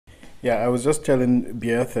Yeah, I was just telling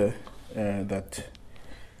Beatha that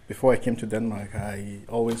before I came to Denmark, I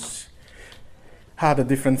always had a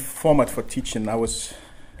different format for teaching. I was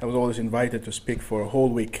always invited to speak for a whole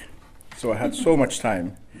week, so I had so much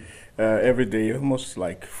time every day, almost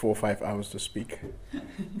like 4 or 5 hours to speak.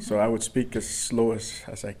 So I would speak as slow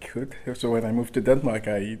as I could. So when I moved to Denmark,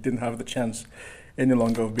 I didn't have the chance any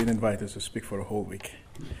longer of being invited to speak for a whole week,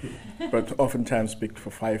 but oftentimes speak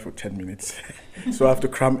for 5 or 10 minutes. So I have to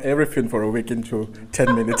cram everything for a week into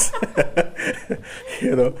 10 minutes,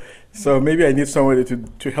 So maybe I need somebody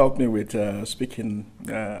to help me with speaking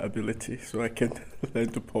ability, so I can learn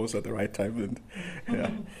to pause at the right time.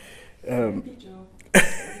 And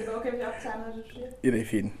it is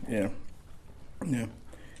fine.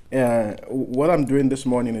 Yeah. What I'm doing this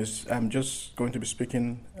morning is I'm just going to be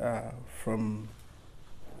speaking from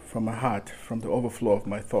my heart, from the overflow of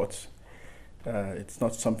my thoughts. It's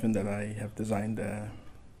not something that I have designed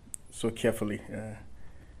so carefully,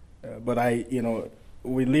 but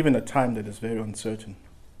we live in a time that is very uncertain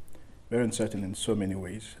in so many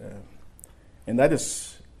ways, and that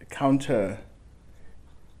is counter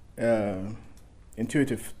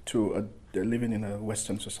intuitive to living in a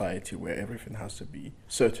Western society where everything has to be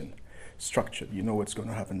certain, structured. You know what's going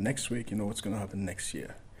to happen next week, you know what's going to happen next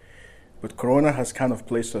year. But Corona has kind of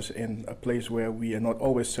placed us in a place where we are not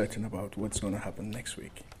always certain about what's going to happen next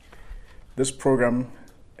week. This program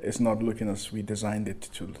is not looking as we designed it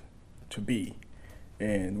to be.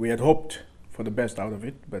 And we had hoped for the best out of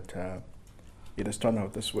it, but it has turned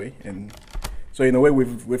out this way. And so in a way,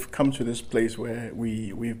 we've come to this place where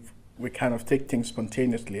we kind of take things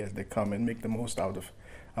spontaneously as they come and make the most out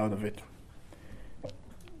of it.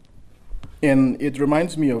 And it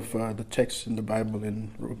reminds me of the text in the Bible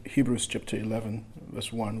in Hebrews chapter 11,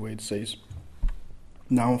 verse 1, where it says,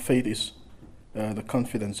 "Now faith is the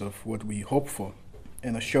confidence of what we hope for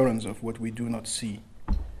and assurance of what we do not see."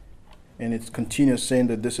 And it continues saying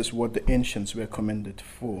that this is what the ancients were commended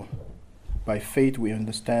for. By faith we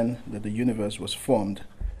understand that the universe was formed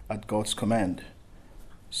at God's command,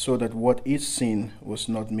 so that what is seen was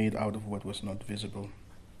not made out of what was not visible.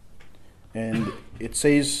 And it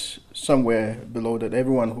says somewhere below that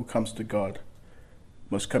everyone who comes to God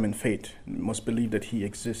must come in faith, must believe that He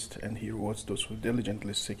exists, and He rewards those who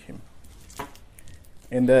diligently seek Him.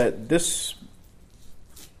 And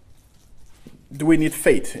do we need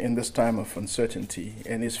faith in this time of uncertainty?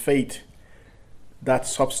 And is faith that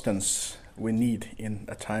substance we need in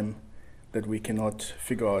a time that we cannot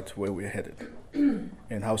figure out where we're headed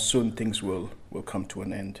and how soon things will come to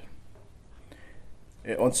an end?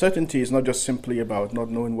 Uncertainty is not just simply about not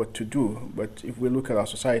knowing what to do, but if we look at our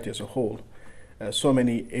society as a whole, so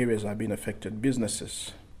many areas are being affected.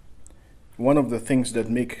 Businesses. One of the things that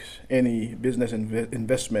makes any business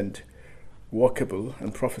investment workable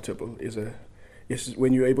and profitable is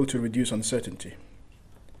when you're able to reduce uncertainty.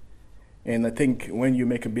 And I think when you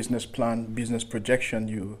make a business plan, business projection,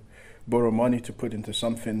 you borrow money to put into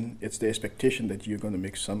something, it's the expectation that you're going to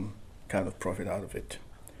make some kind of profit out of it.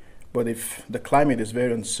 But if the climate is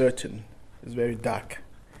very uncertain, it's very dark,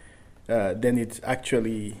 then it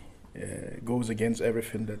actually goes against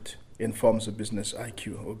everything that informs a business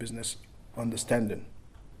IQ or business understanding.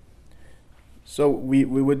 So we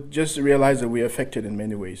would just realize that we are affected in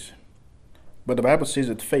many ways. But the Bible says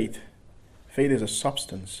that faith is a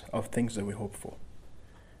substance of things that we hope for.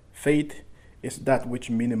 Faith is that which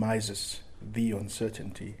minimizes the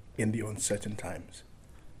uncertainty in the uncertain times.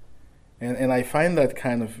 And I find that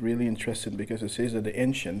kind of really interesting because it says that the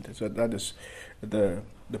ancient, so that is the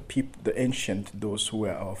ancient, those who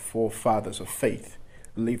were our forefathers of faith,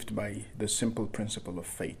 lived by the simple principle of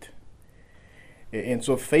faith. And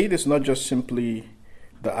so faith is not just simply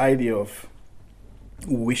the idea of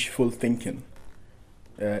wishful thinking.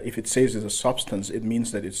 If it says it's a substance, it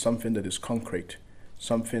means that it's something that is concrete,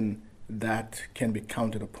 something that can be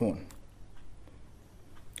counted upon.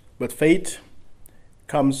 But faith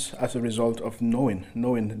comes as a result of knowing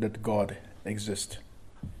that God exists.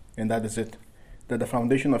 And that is it. That the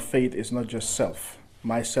foundation of faith is not just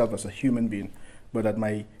myself as a human being, but that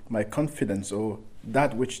my confidence or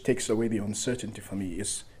that which takes away the uncertainty for me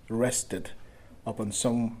is rested upon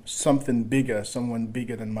something bigger, someone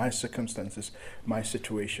bigger than my circumstances, my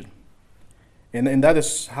situation. And that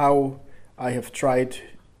is how I have tried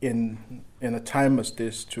in a time as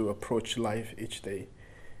this to approach life each day,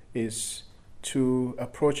 is to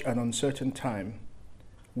approach an uncertain time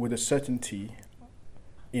with a certainty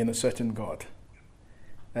in a certain God,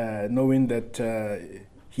 knowing that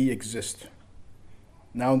He exists.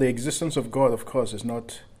 Now, the existence of God, of course, is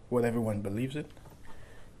not what everyone believes it,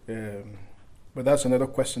 but that's another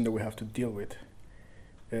question that we have to deal with.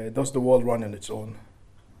 Does the world run on its own?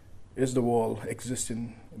 Is the world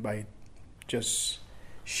existing by just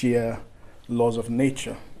sheer laws of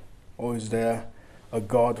nature? Or is there a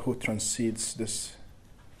God who transcends these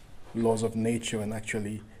laws of nature and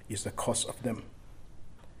actually is the cause of them?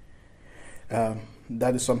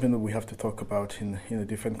 That is something that we have to talk about in a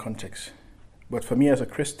different context. But for me as a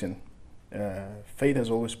Christian, faith has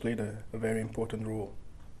always played a very important role.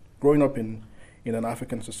 Growing up in an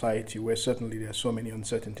African society where certainly there are so many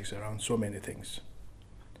uncertainties around so many things.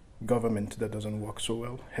 Government that doesn't work so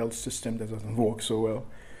well, health system that doesn't work so well.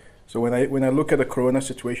 So when I look at the corona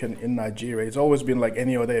situation in Nigeria, it's always been like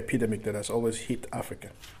any other epidemic that has always hit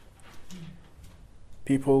Africa.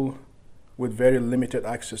 People with very limited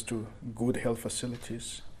access to good health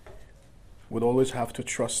facilities would always have to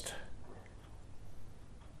trust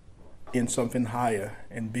in something higher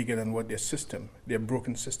and bigger than what their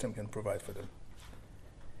broken system can provide for them.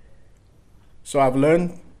 So I've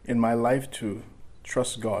learned in my life to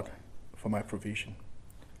trust God for my provision.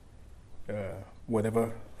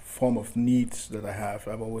 Whatever form of needs that I have,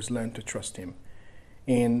 I've always learned to trust Him.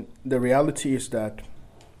 And the reality is that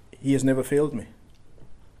He has never failed me.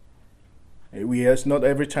 Not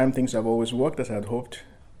every time things have always worked as I had hoped,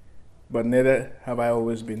 but neither have I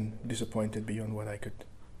always been disappointed beyond what I could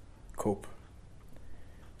cope.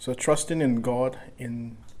 So trusting in God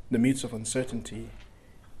in the midst of uncertainty,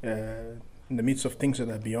 in the midst of things that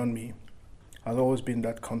are beyond me, has always been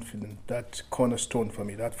that confident, that cornerstone for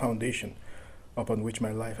me, that foundation upon which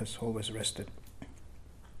my life has always rested.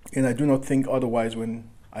 And I do not think otherwise when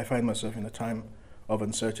I find myself in a time of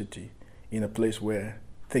uncertainty, in a place where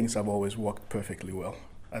things have always worked perfectly well,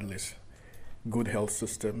 at least. Good health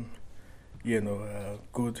system,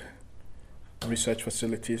 good research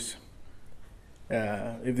facilities.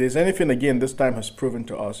 If there's anything, again, this time has proven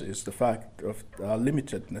to us is the fact of our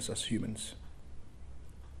limitedness as humans.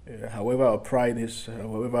 However our pride is,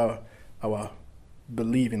 however our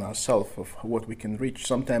belief in ourselves of what we can reach,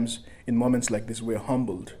 sometimes in moments like this we're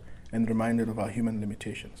humbled and reminded of our human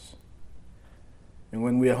limitations. And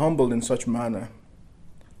when we are humbled in such manner,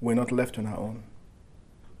 we're not left on our own.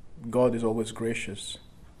 God is always gracious,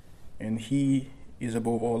 and He is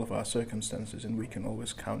above all of our circumstances, and we can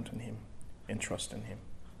always count on Him and trust in Him.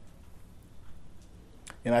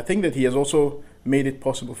 And I think that He has also made it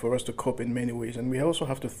possible for us to cope in many ways, and we also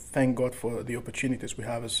have to thank God for the opportunities we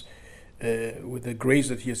have with the grace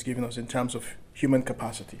that He has given us in terms of human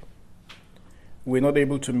capacity. We're not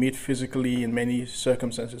able to meet physically in many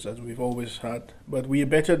circumstances as we've always had, but we are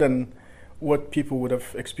better than what people would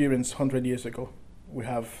have experienced 100 years ago. We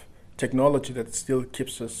have technology that still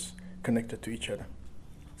keeps us connected to each other.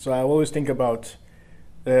 So I always think about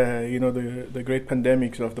the great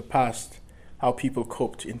pandemics of the past, how people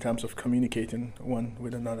coped in terms of communicating one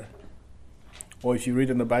with another. Or if you read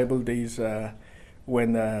in the Bible days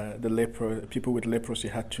when people with leprosy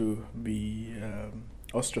had to be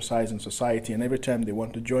ostracized in society, and every time they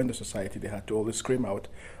want to join the society, they had to always scream out,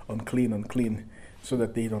 unclean, unclean, so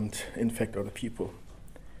that they don't infect other people.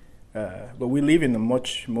 But we live in a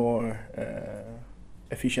much more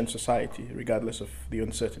efficient society, regardless of the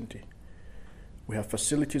uncertainty. We have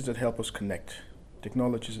facilities that help us connect,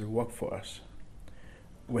 technologies that work for us.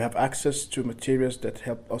 We have access to materials that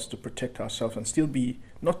help us to protect ourselves and still be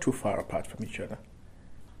not too far apart from each other.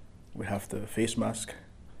 We have the face mask,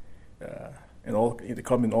 they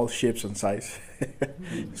come in all shapes and sizes.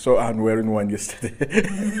 So I'm wearing one yesterday,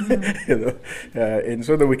 and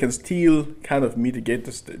so that we can still kind of mitigate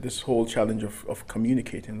this whole challenge of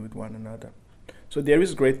communicating with one another. So there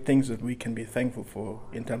is great things that we can be thankful for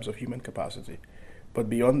in terms of human capacity, but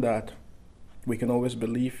beyond that, we can always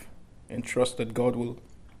believe and trust that God will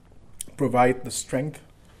provide the strength,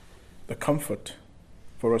 the comfort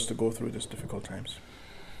for us to go through these difficult times.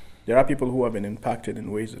 There are people who have been impacted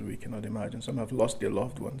in ways that we cannot imagine. Some have lost their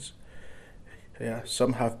loved ones.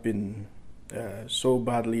 Some have been so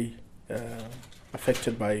badly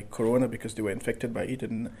affected by corona because they were infected by it,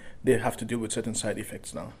 and they have to deal with certain side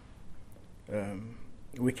effects now.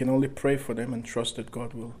 We can only pray for them and trust that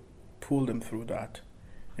God will pull them through that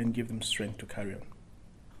and give them strength to carry on.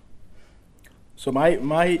 So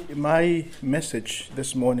my message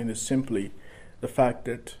this morning is simply the fact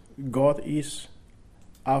that God is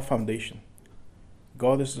our foundation.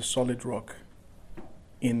 God is the solid rock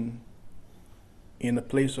in a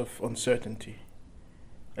place of uncertainty.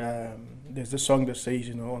 There's this song that says,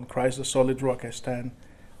 on Christ the solid rock I stand,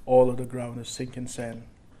 all of the ground is sinking sand.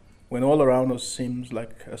 When all around us seems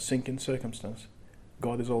like a sinking circumstance,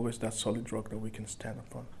 God is always that solid rock that we can stand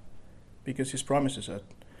upon. Because His promises are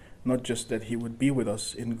not just that He would be with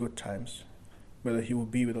us in good times, but that He will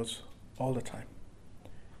be with us all the time.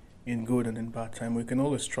 in good and in bad time, we can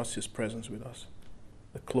always trust His presence with us,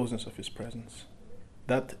 the closeness of His presence.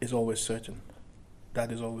 That is always certain.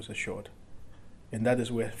 That is always assured. And that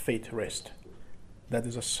is where faith rests. That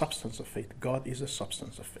is a substance of faith. God is a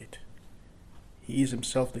substance of faith. He is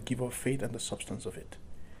Himself the giver of faith and the substance of it.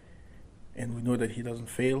 And we know that He doesn't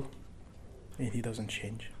fail and He doesn't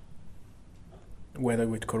change. Whether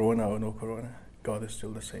with corona or no corona, God is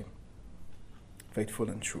still the same. Faithful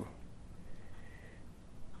and true.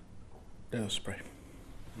 Let us pray.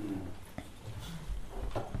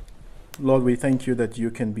 Lord, we thank You that You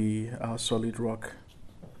can be our solid rock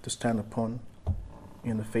to stand upon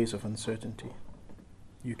in the face of uncertainty.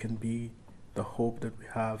 You can be the hope that we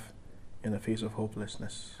have in the face of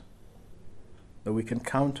hopelessness. That we can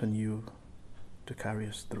count on You to carry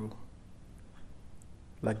us through.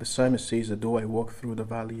 Like the psalmist says, that though I walk through the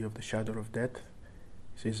valley of the shadow of death,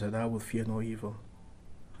 he says that I will fear no evil,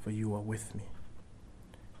 for You are with me.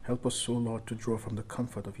 Help us, O Lord, to draw from the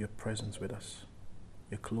comfort of Your presence with us,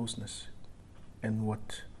 Your closeness, and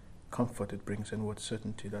what comfort it brings and what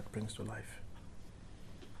certainty that brings to life.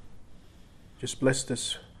 Just bless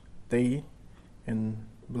this day and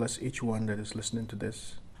bless each one that is listening to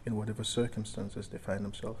this in whatever circumstances they find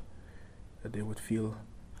themselves, that they would feel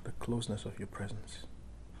the closeness of Your presence.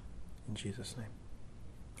 In Jesus' name,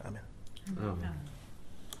 amen. Amen.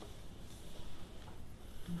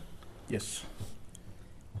 Yes.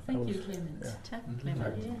 Thank you, Clement. Yeah. Clement.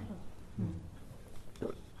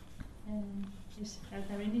 Are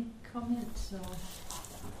there any comments or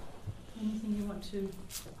anything you want to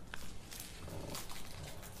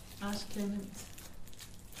ask Clement?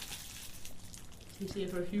 He's here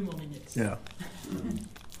for a few more minutes. Yeah.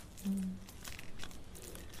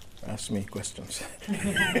 Ask me questions.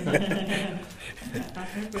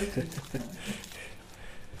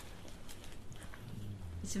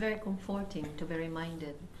 It's very comforting to be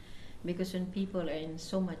reminded, because when people are in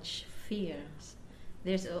so much fear,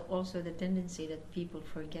 there's also the tendency that people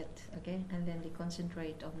forget, okay, and then they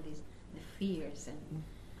concentrate on the fears and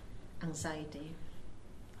anxiety.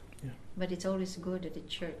 Yeah. But it's always good that the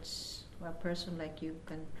church, or a person like you,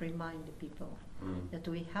 can remind the people that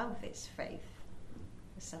we have this faith,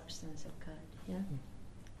 the substance of God. Yeah,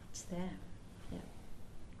 it's there. Yeah.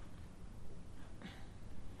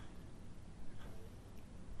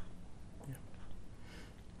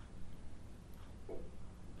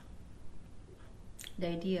 The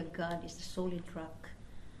idea of God is the solid rock.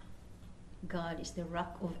 God is the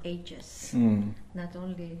rock of ages. Not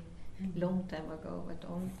only long time ago, but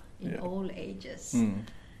in all ages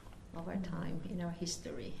of our time, in our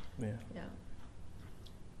history. Yeah.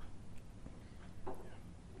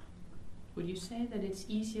 Would you say that it's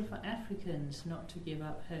easier for Africans not to give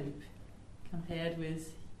up hope compared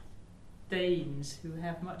with Danes, who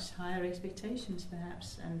have much higher expectations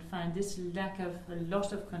perhaps, and find this lack of a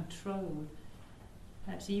loss of control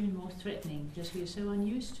perhaps even more threatening because we are so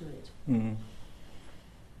unused to it?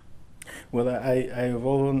 Well, I have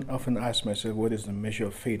often asked myself, what is the measure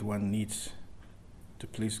of faith one needs to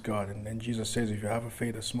please God? And then Jesus says, if you have a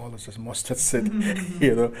faith as small as a mustard seed,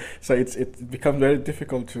 so it becomes very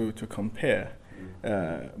difficult to compare.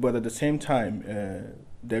 But at the same time,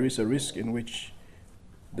 there is a risk in which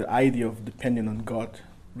the idea of depending on God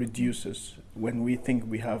reduces when we think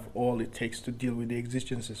we have all it takes to deal with the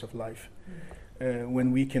exigencies of life.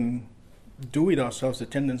 When we can do it ourselves, the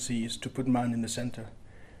tendency is to put man in the center.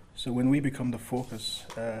 So when we become the focus,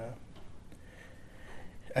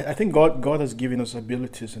 I think God has given us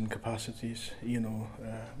abilities and capacities,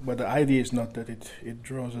 but the idea is not that it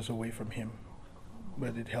draws us away from Him,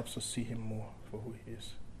 but it helps us see Him more for who He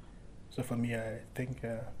is. So for me, I think,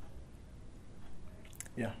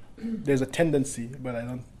 there's a tendency, but I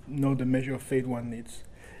don't know the measure of faith one needs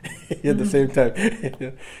at the same time.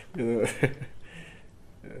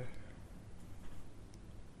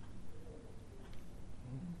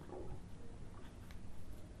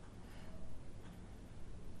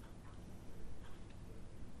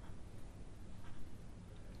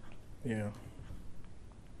 Yeah.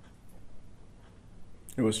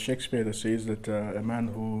 It was Shakespeare that says that a man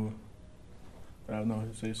who,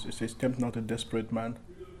 it says, tempt not a desperate man.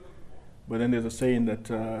 But then there's a saying that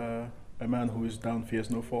a man who is down fears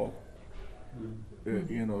no fall.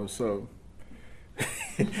 So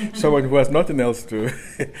someone who has nothing else to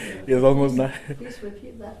is almost not. Please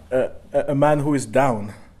repeat that. A man who is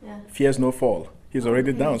down fears no fall. He's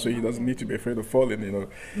already down, so he doesn't need to be afraid of falling,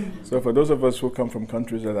 So for those of us who come from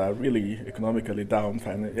countries that are really economically down,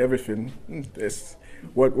 everything,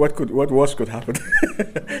 what worse could happen?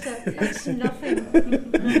 It's nothing.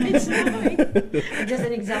 It's nothing. Just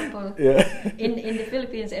an example. Yeah. In the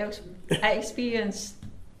Philippines, I experienced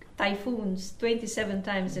typhoons 27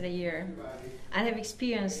 times in a year. I have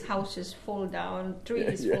experienced houses fall down,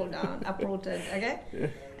 trees fall down, uprooted. Okay,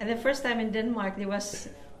 and the first time in Denmark, it was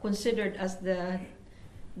considered as the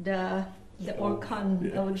orkan,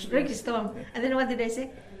 regular storm. And then what did they say?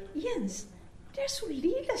 Jens, there's a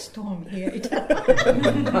little storm here.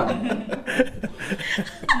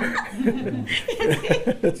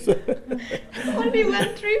 Only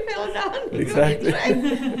one tree fell down. Exactly.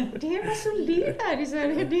 Det var så lille, de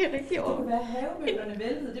sagde, det er rigtig Det kunne være havmøllerne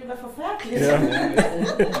væltede, det var forfærdeligt.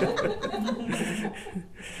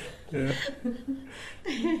 Yeah.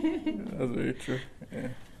 That's very true. Yeah.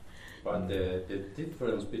 But the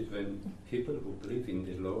difference between people who believe in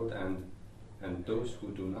the Lord and those who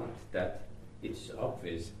do not, that it's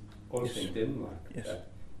obvious also in Denmark that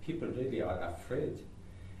people really are afraid,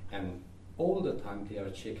 and all the time they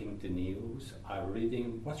are checking the news, are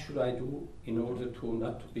reading, what should I do in order to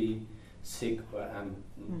not to be sick and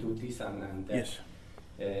do this and that. Yes.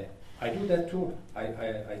 I do that too.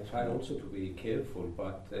 I try also to be careful,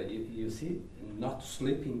 but you see, not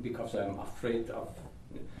sleeping because I'm afraid of,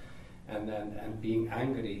 and being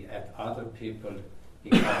angry at other people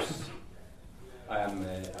because I am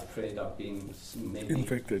afraid of being maybe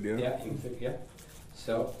Infected, yeah.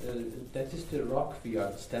 So that is the rock we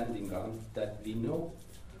are standing on, that we know,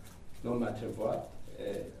 no matter what,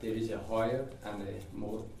 there is a higher and a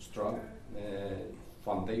more strong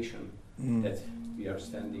foundation that we are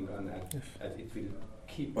standing on, and it will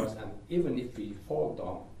keep us, and even if we fall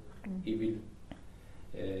down, it will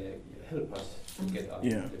help us to get out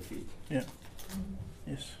of the feet. Yeah.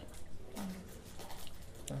 Yes.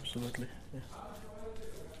 Absolutely. Yeah.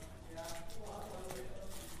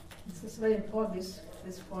 This is very important.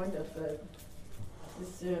 This point of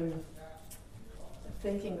this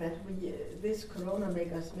thinking that this corona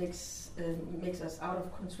makes us out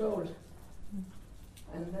of control,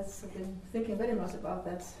 and I've been thinking very much about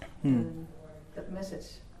that that message.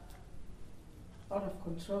 Out of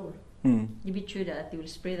control. Det betyder at det vil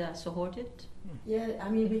sprede så hurtigt. Yeah,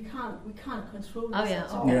 I mean we can't control this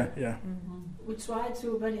at all. Yeah. We try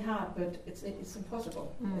to very hard, but it's impossible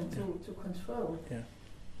to control. Yeah.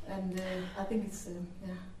 And I think it's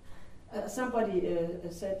somebody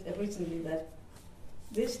said recently that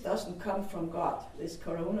this doesn't come from God, this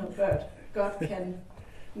corona, but God can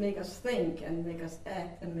make us think and make us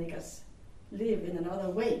act and make us live in another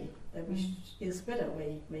way that is better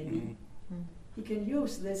way maybe. He can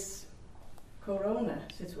use this corona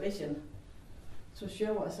situation to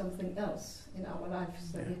show us something else in our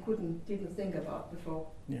lives that we didn't think about before.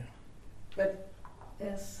 Yeah. But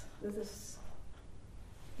yes, this is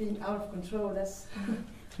being out of control. That's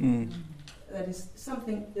that is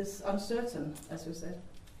something is uncertain, as you said,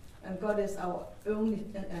 and God is our only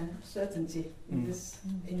certainty in this,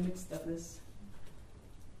 in midst of this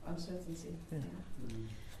uncertainty.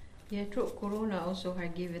 Jeg tror corona også har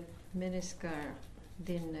givet mennesker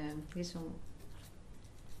den ligesom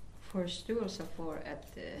forståelse for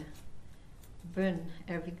at bøn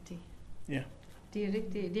er vigtig. Yeah. Det er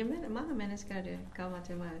rigtigt. Det er mange mennesker, der kommer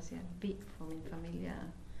til mig og siger, bed for min familie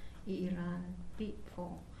i Iran, bed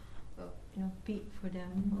for, bed for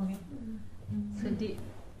dem. Okay. Så det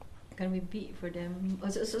kan vi bede for dem.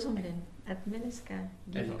 Og så som den, at mennesker...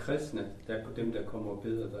 Er de kristne? Der er dem, der kommer og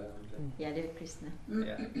beder dig om det? Ja, det er kristne.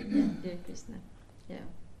 Ja. Det er kristne. Ja.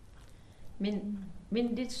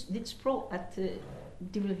 Men dit sprog, at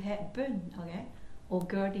de vil have bøn, okay? Og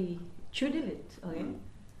gøre det tydeligt, okay?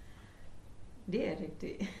 Det er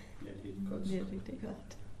rigtigt. Ja, det er godt. Det er rigtig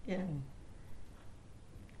godt. Ja.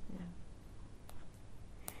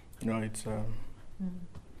 No, it's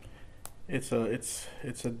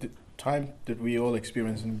a time that we all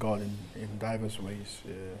experience in God in diverse ways,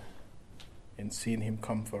 and seeing Him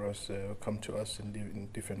come for us, come to us in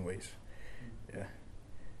different ways. Yeah,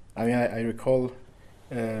 I mean, I recall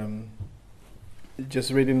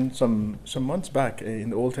just reading some months back in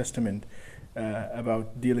the Old Testament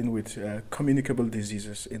about dealing with communicable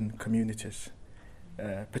diseases in communities.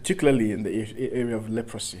 Particularly in the area of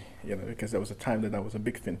leprosy, because there was a time that was a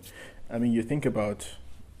big thing. I mean, you think about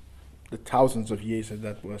the thousands of years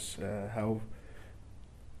that was how,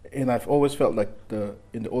 and I've always felt like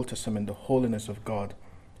in the Old Testament, the holiness of God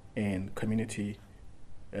and community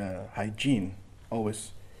hygiene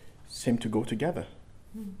always seem to go together.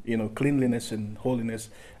 Cleanliness and holiness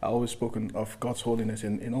are always spoken of God's holiness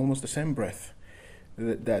in almost the same breath.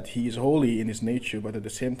 That He is holy in His nature, but at the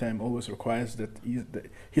same time always requires that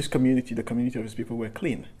His community, the community of His people, were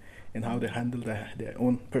clean, and how they handle their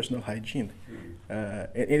own personal hygiene. And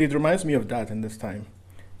it reminds me of that in this time.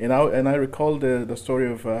 And I recall the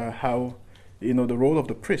story of how, the role of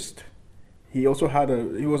the priest. he also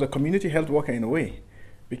he was a community health worker in a way,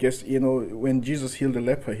 because when Jesus healed the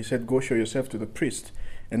leper, he said, "Go show yourself to the priest,"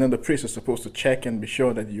 and then the priest is supposed to check and be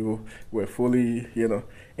sure that you were fully,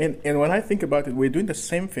 And when I think about it, we're doing the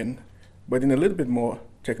same thing, but in a little bit more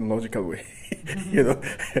technological way.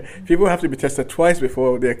 People have to be tested twice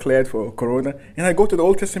before they're cleared for corona. And I go to the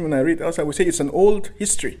Old Testament and I read, also I would say it's an old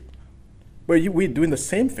history, but we're doing the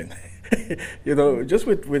same thing. Just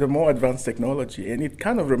with a more advanced technology. And it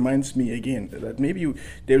kind of reminds me again that maybe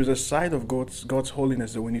there is a side of God's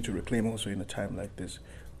holiness that we need to reclaim also in a time like this.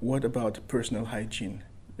 What about personal hygiene?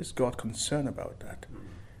 Is God concerned about that?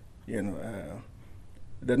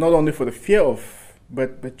 That not only for the fear of,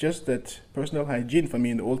 but just that personal hygiene for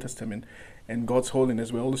me in the Old Testament and God's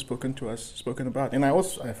holiness were always spoken about. And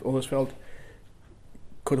I've always felt,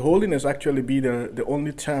 could holiness actually be the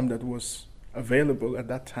only term that was available at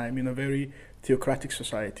that time in a very theocratic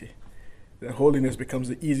society? That holiness becomes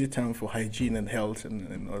the easy term for hygiene and health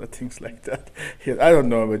and other things like that. I don't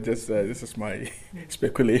know, but just this is my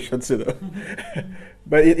speculations,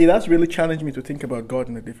 But it has really challenged me to think about God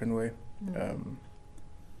in a different way.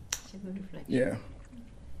 It's a good reflection. Yeah.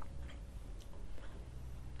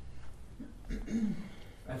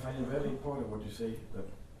 I find it very important what you say, that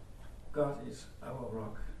God is our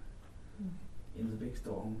rock in the big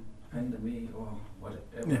storm, pandemic or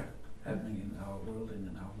whatever happening in our world and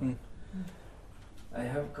in our life. I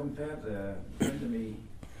have compared the pandemic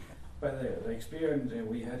by the experience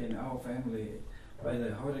we had in our family by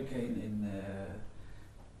the hurricane in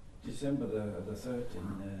December the 3rd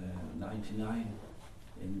in 99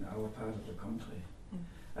 in our part of the country.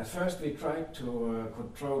 At first we tried to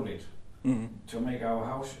control it, to make our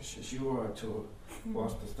house sure to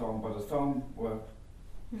watch the storm, but the storm were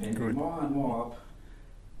came more and more up,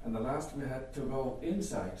 and the last we had to go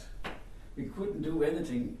inside. We couldn't do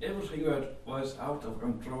anything. Everything was out of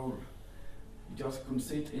control. We just couldn't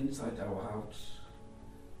sit inside our house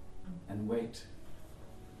and wait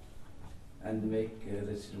and make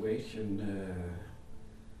the situation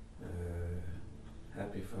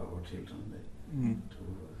happy for our children.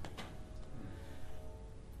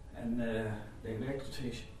 And the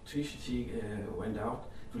electricity went out.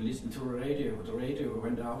 To listen to the radio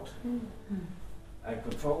went out. I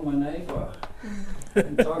could phone my neighbor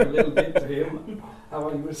and talk a little bit to him. How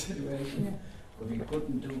are your situation? But we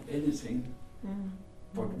couldn't do anything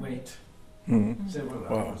but wait several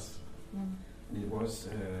hours. And it was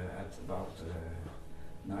at about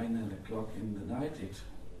 9 o'clock in the night. It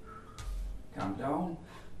calmed down,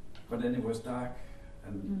 but then it was dark.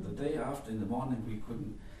 And the day after, in the morning, we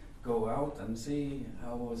couldn't go out and see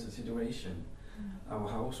how was the situation. Our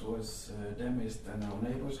house was damaged, and our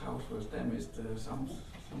neighbor's house was damaged.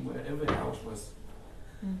 Somewhere, every house was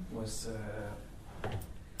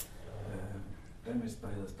damaged by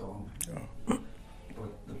the storm.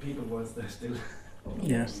 But the people was there still.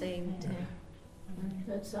 Saved.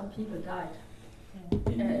 But some people died.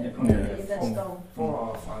 In the in that storm. 4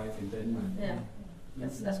 or 5 in Denmark. Yeah,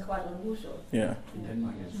 that's quite unusual. Yeah. In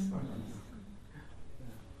Denmark, it's quite unusual.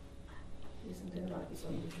 Yes, in Denmark it's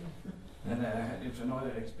unusual. And it's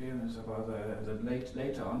another experience about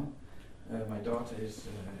later on. My daughter is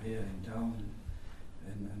here in town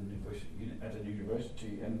and at the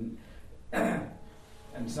university, and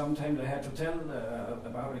and sometimes I had to tell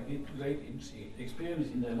about a great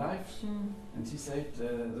experience in their lives. And she said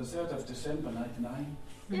the 3rd of December 99.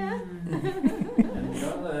 Yeah. And the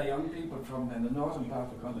other young people from the northern part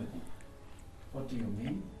of the country, what do you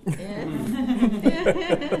mean? Yeah.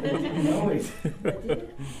 They didn't know it.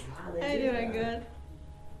 How do I good?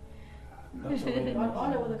 Not so very much.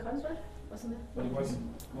 All over the country, wasn't it? But it was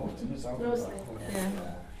most in the south. Mostly. Yeah.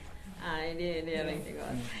 Det är riktigt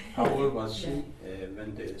gott. How old was she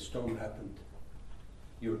when the storm happened?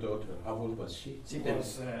 Your daughter, how old was she? She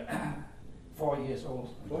was 4 years old.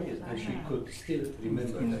 4 years, and she could still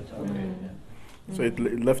remember that. Okay. Yeah. So it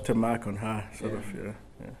left a mark on her, sort of. Yeah.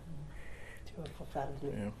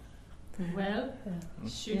 Well,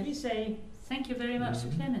 should we say thank you very much to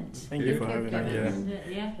Clement? Thank you for having me.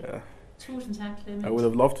 Yeah. Tusind tak, Clement. I would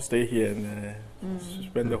have loved to stay here and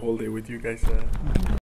spend the whole day with you guys.